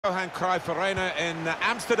Johan Cruyff Arena in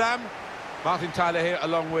Amsterdam. Martin Tyler here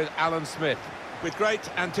along with Alan Smith. With great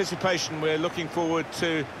anticipation, we're looking forward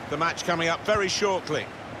to the match coming up very shortly.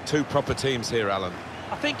 Two proper teams here, Alan.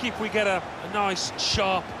 I think if we get a nice,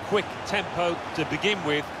 sharp, quick tempo to begin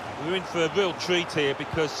with, we're in for a real treat here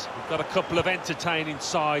because we've got a couple of entertaining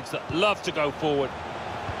sides that love to go forward.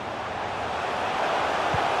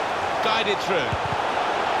 Guided through.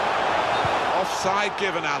 Offside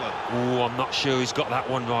given, Alan. Oh, I'm not sure he's got that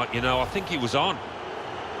one right, you know. I think he was on.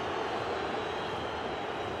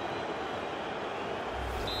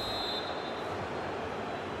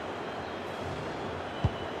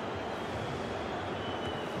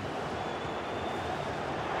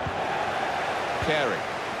 Carey.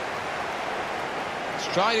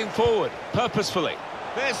 Striding forward, purposefully.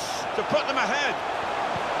 This to put them ahead.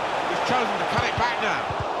 He's chosen to cut it back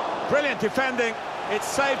now. Brilliant defending. It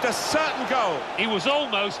saved a certain goal. He was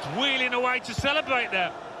almost wheeling away to celebrate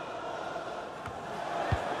there.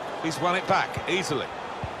 He's won it back easily.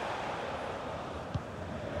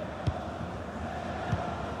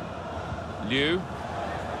 Liu.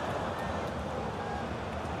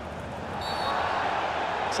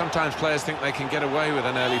 Sometimes players think they can get away with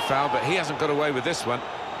an early foul, but he hasn't got away with this one.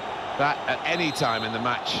 That, at any time in the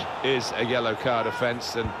match, is a yellow card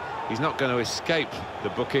offence, and he's not going to escape the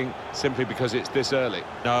booking simply because it's this early.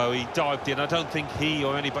 No, he dived in. I don't think he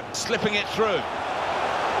or anybody... Slipping it through.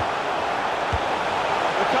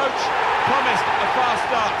 The coach promised a fast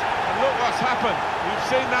start, and look what's happened. You've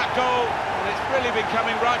seen that goal, and it's really been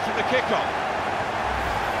coming right from the kick-off.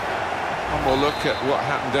 One more look at what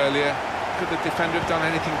happened earlier. Could the defender have done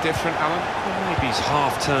anything different, Alan? Well, maybe he's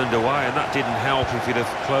half turned away, and that didn't help. If he'd have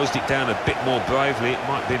closed it down a bit more bravely, it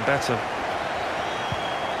might have been better.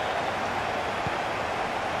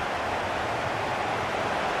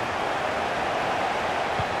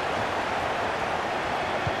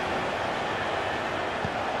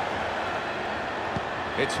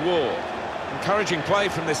 It's Ward. Encouraging play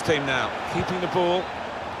from this team now. Keeping the ball.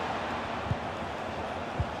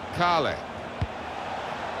 Carle.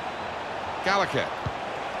 Gallagher.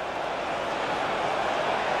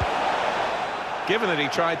 Given that he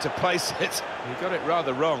tried to place it, he got it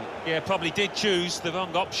rather wrong. Yeah, probably did choose the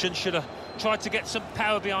wrong option. Should have tried to get some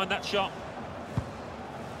power behind that shot.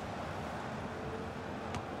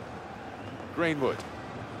 Greenwood.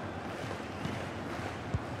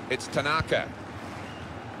 It's Tanaka.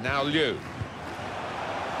 Now Liu.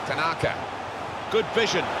 Tanaka. Good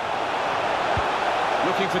vision.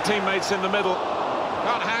 Looking for teammates in the middle.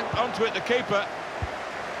 Can't hang onto it, the keeper.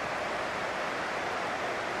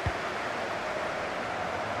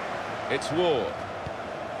 It's Ward.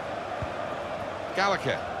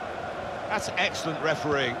 Gallagher. That's excellent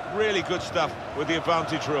refereeing. Really good stuff with the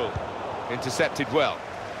advantage rule. Intercepted well.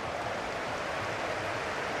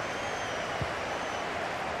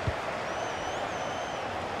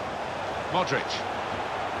 Modric.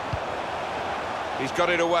 He's got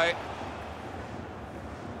it away.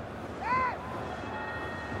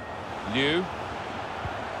 Liu.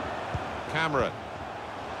 Cameron.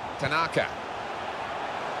 Tanaka.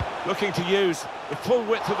 Looking to use the full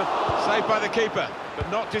width of the... Saved by the keeper, but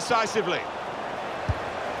not decisively.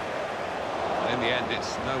 In the end,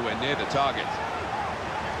 it's nowhere near the target.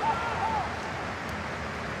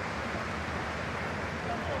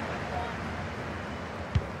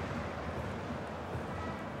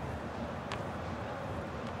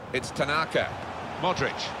 It's Tanaka.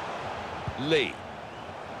 Modric. Lee.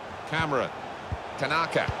 Cameron.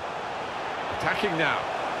 Tanaka. Attacking now.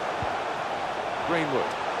 Greenwood.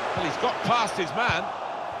 Well, he's got past his man.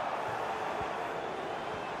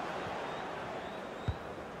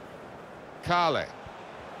 Carle.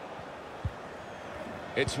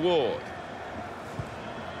 It's Ward.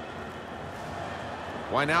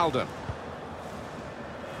 Wijnaldum.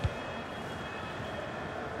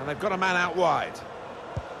 And they've got a man out wide.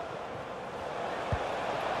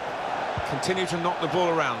 Continue to knock the ball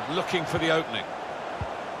around, looking for the opening.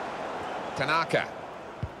 Tanaka.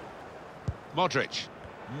 Modric.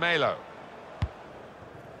 Melo.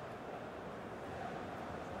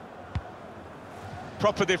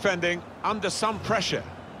 Proper defending, under some pressure.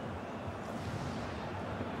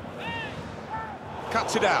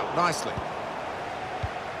 Cuts it out nicely.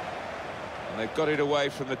 And they've got it away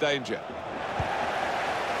from the danger.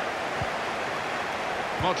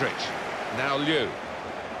 Modric. Now Liu.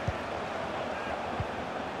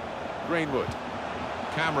 Greenwood.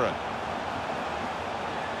 Cameron.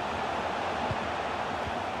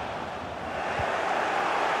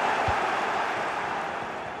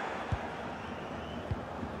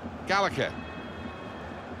 Gallagher.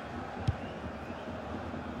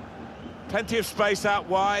 Plenty of space out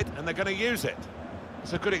wide, and they're going to use it.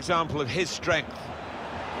 It's a good example of his strength.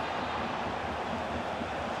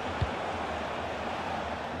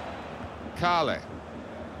 Kale.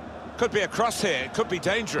 Could be a cross here, it could be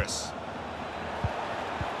dangerous.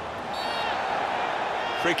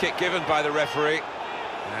 Free kick given by the referee,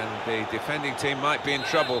 and the defending team might be in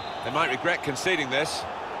trouble. They might regret conceding this.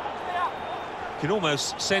 You can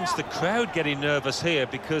almost sense the crowd getting nervous here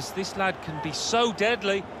because this lad can be so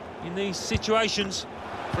deadly in these situations.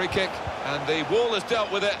 Free kick, and the wall has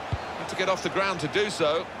dealt with it. Need to get off the ground to do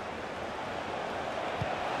so.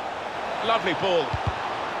 Lovely ball.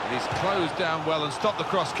 And he's closed down well and stopped the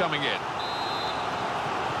cross coming in.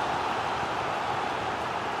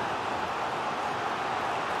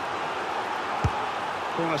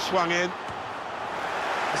 Corner swung in.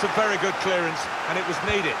 It's a very good clearance, and it was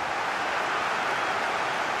needed.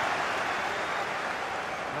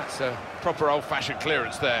 That's a proper old-fashioned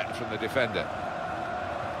clearance there from the defender.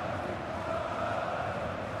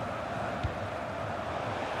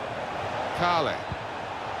 Kale.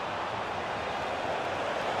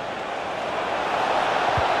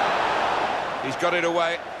 He's got it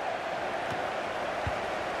away.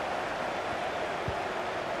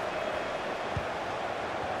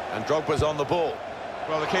 And Drogba's on the ball.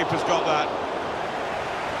 Well, the keeper's got that.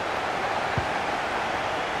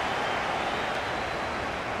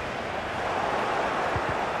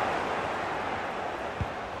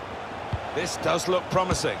 This does look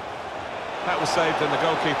promising. That was saved, and the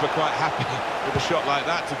goalkeeper quite happy with a shot like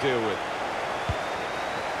that to deal with.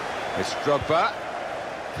 It's Drogba.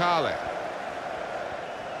 Kale.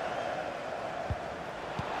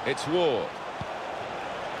 It's Ward.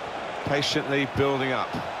 Patiently building up.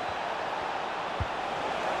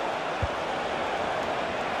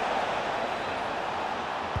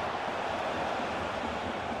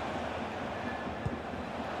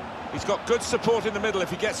 He's got good support in the middle if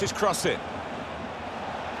he gets his cross in.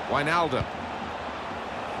 Wijnaldum.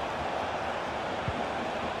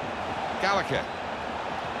 Gallagher.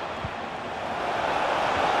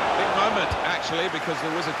 Big moment, actually, because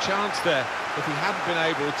there was a chance there if he hadn't been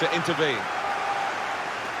able to intervene.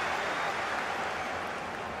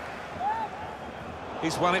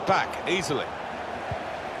 He's won it back easily.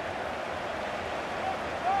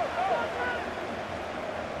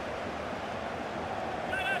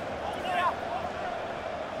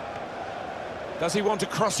 Does he want to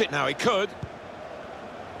cross it now? He could.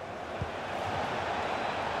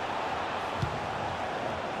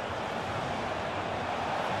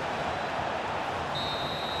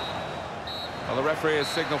 Well, the referee has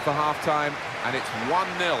signalled for half-time, and it's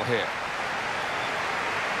 1-0 here.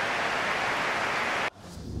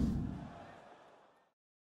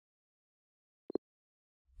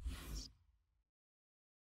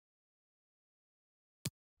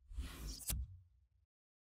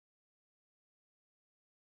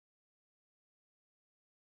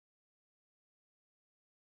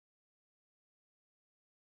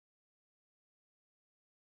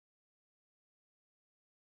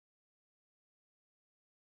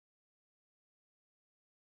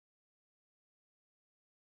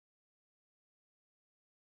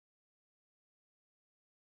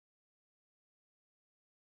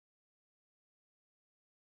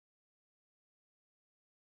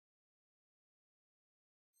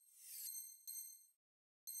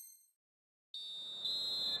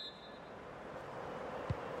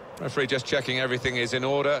 Referee just checking everything is in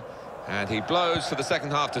order, and he blows for the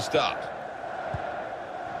second half to start.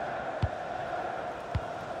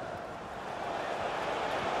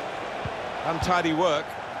 Untidy work.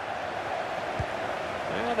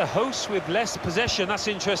 Yeah, the hosts with less possession, that's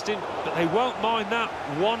interesting, but they won't mind that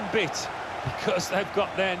one bit because they've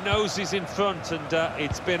got their noses in front, and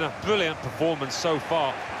it's been a brilliant performance so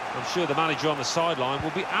far. I'm sure the manager on the sideline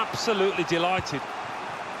will be absolutely delighted.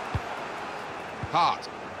 Hart.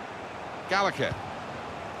 Gallagher.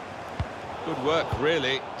 Good work,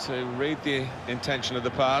 really, to read the intention of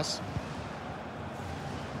the pass.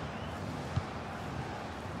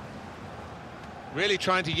 Really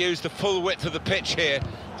trying to use the full width of the pitch here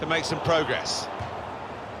to make some progress.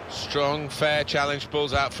 Strong, fair challenge,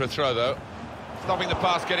 balls out for a throw, though. Stopping the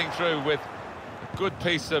pass getting through with a good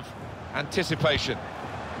piece of anticipation.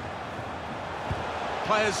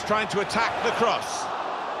 Players trying to attack the cross.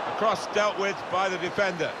 The cross dealt with by the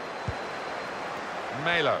defender.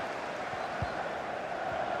 Melo.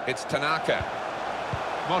 It's Tanaka.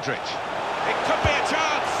 Modric. It could be a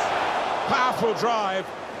chance! Powerful drive,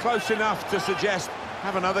 close enough to suggest,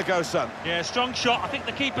 have another go, son. Yeah, strong shot. I think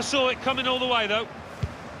the keeper saw it coming all the way, though.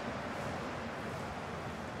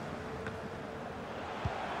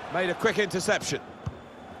 Made a quick interception.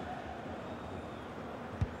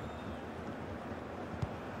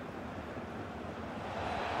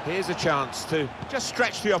 Here's a chance to just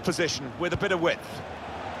stretch the opposition with a bit of width.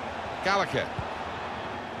 Gallagher.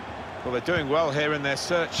 Well, they're doing well here in their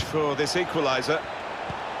search for this equaliser.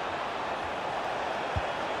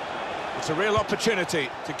 It's a real opportunity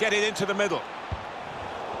to get it into the middle.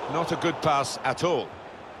 Not a good pass at all.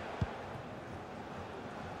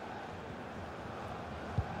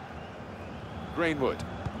 Greenwood.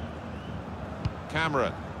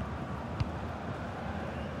 Cameron.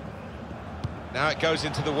 Now it goes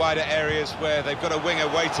into the wider areas where they've got a winger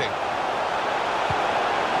waiting.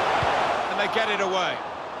 And they get it away.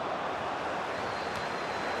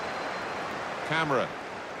 Cameron.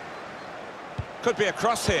 Could be a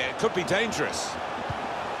cross here, it could be dangerous.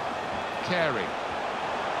 Carey.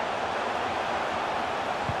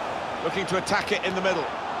 Looking to attack it in the middle.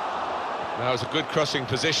 That was a good crossing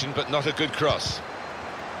position, but not a good cross.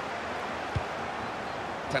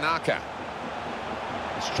 Tanaka.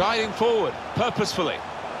 Striding forward, purposefully.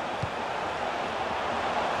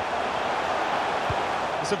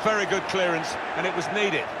 It's a very good clearance, and it was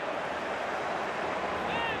needed.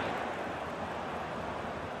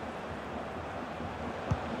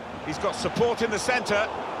 He's got support in the centre,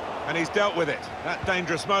 and he's dealt with it. That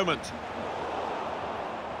dangerous moment.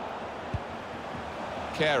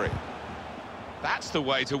 Carey. That's the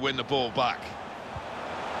way to win the ball back.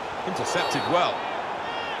 Intercepted well.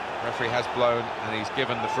 Referee has blown, and he's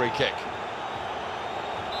given the free kick.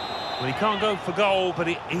 Well, he can't go for goal, but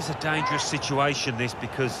it is a dangerous situation, this,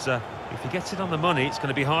 because if he gets it on the money, it's going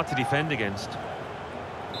to be hard to defend against.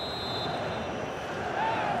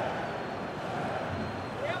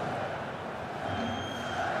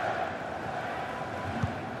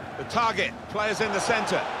 The target, players in the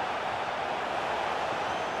centre.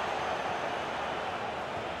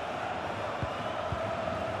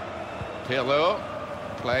 Pirlo.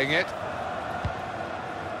 Playing it.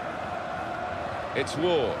 It's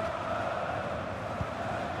Ward.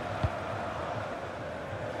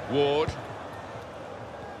 Ward.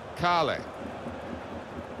 Carley.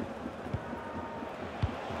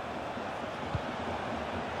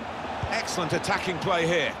 Excellent attacking play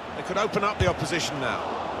here. They could open up the opposition now.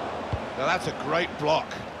 Now that's a great block.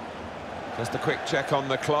 Just a quick check on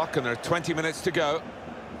the clock, and there are 20 minutes to go.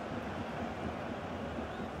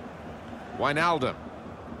 Wijnaldum.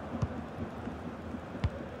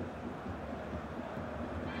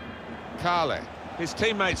 Carley. His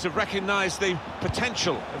teammates have recognised the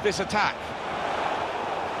potential of this attack.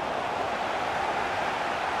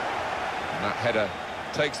 And that header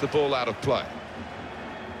takes the ball out of play.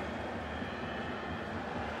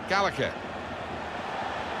 Gallagher.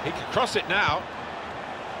 He can cross it now.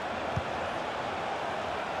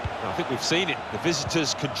 I think we've seen it. The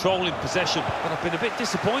visitors controlling possession, but I've been a bit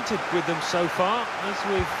disappointed with them so far. As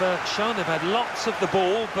we've shown, they've had lots of the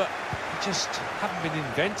ball, but just haven't been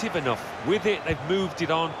inventive enough with it. They've moved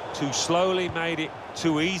it on too slowly, made it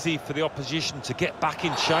too easy for the opposition to get back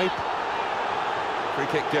in shape. Free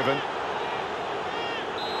kick given.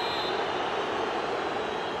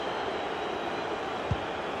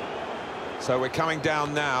 So we're coming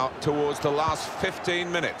down now towards the last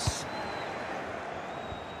 15 minutes.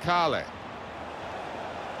 Carley.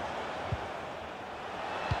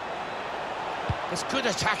 It's good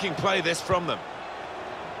attacking play, this, from them.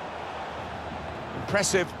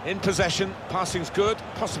 Impressive in possession, passing's good,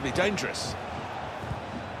 possibly dangerous.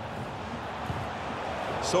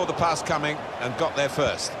 Saw the pass coming and got there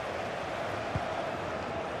first.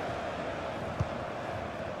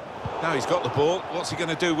 Now he's got the ball, what's he going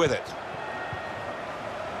to do with it?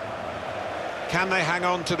 Can they hang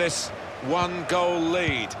on to this one-goal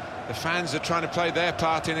lead? The fans are trying to play their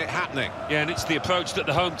part in it happening. Yeah, and it's the approach that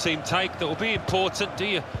the home team take that will be important. Do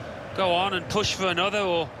you go on and push for another,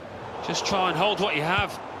 or just try and hold what you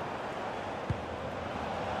have?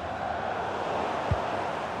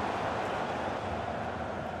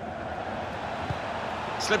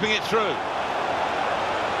 Slipping it through.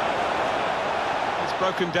 It's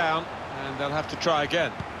broken down, and they'll have to try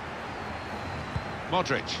again.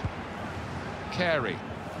 Modric. Carey.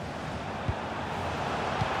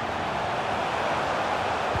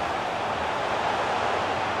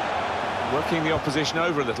 Working the opposition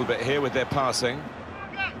over a little bit here with their passing.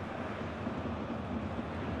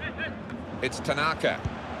 It's Tanaka.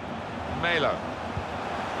 Melo.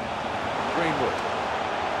 Greenwood.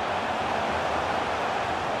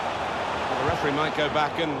 Well, the referee might go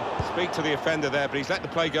back and speak to the offender there, but he's let the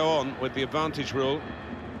play go on with the advantage rule.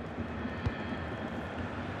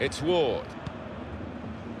 It's Ward.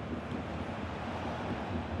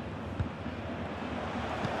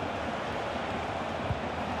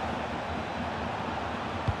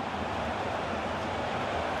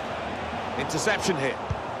 Interception here.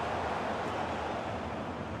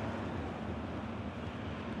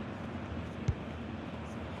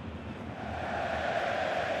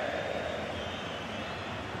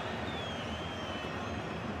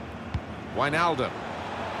 Wijnaldum.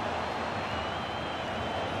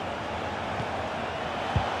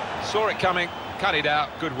 Saw it coming, cut it out,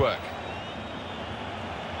 good work.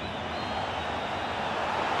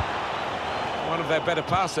 One of their better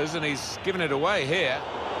passers, and he's given it away here.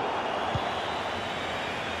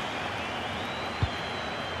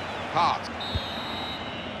 Hart.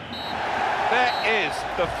 There is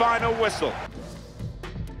the final whistle.